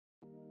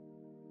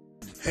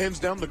Hands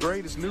down the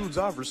greatest nudes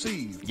I've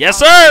received. Yes,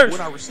 sir!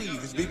 When I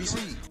receive is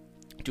BBC.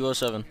 Duo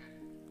 7.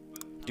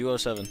 Duo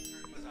 7.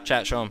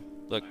 Chat, show him.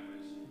 Look.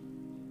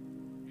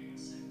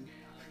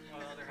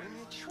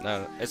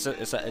 No, it's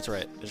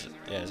right.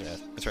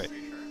 It's right.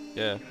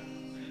 Yeah.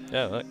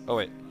 Yeah, look. Oh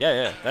wait.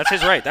 Yeah. That's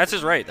his right. That's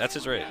his right. That's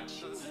his right.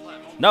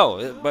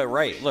 No, but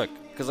right. Look.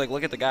 Cause like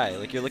look at the guy.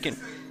 Like you're looking.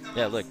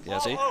 Yeah, look. Yeah,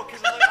 see?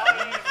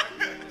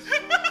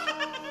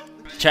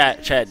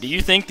 Chat, do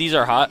you think these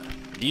are hot?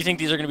 Do you think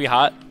these are gonna be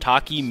hot?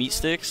 Taki meat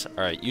sticks?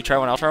 Alright, you try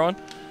one, I'll try one.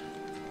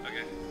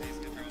 Okay.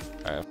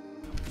 Alright.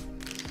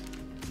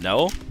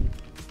 No?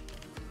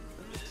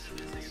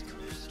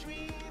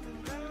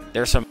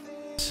 There's some.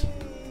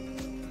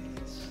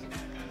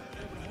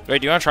 Wait,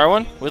 do you wanna try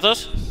one with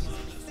us?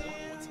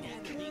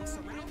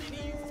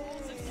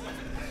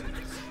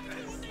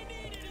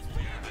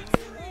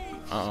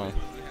 Uh-oh.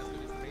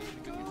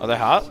 Are they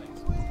hot?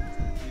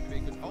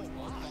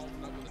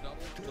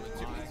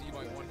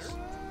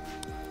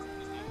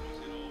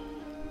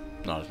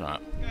 No, it's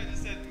not.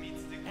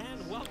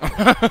 And welcome to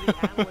the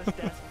analyst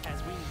desk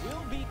as we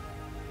will be.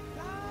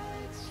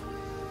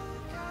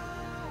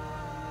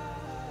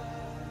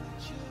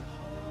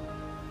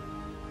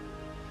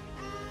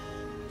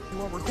 You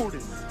are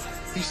recorded.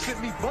 He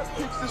sent me butt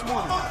pics this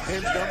morning.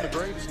 Hands down the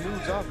greatest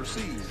nudes I've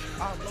received.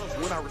 I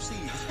love when I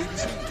receive is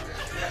BBC.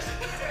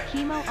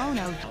 Chemo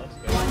Ono.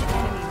 One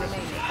enemy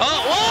remaining. Oh,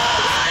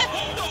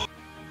 what?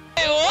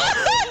 Hey, what?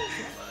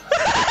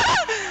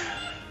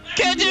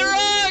 Catch it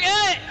wrong,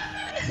 hey!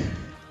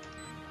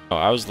 Oh,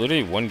 I was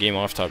literally one game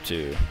off top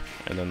 2,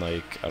 and then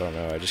like I don't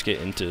know, I just get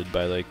inted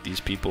by like these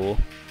people,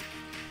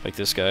 like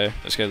this guy.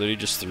 This guy literally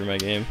just threw my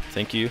game.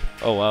 Thank you.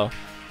 Oh wow.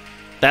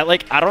 That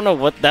like I don't know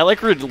what that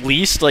like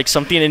released like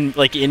something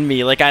in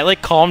me. Like I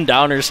like calmed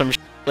down or some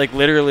like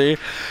literally.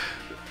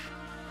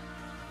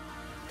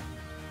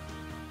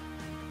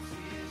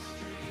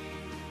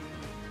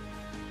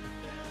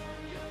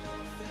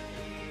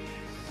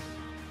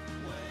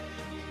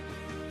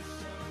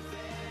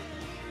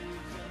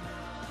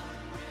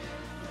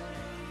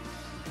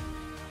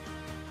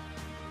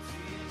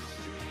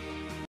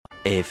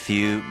 A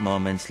few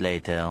moments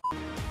later.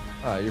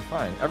 You're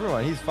fine.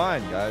 Everyone, he's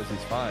fine, guys.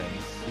 He's fine.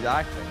 He's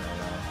acting right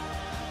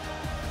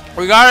now.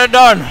 We got it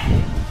done.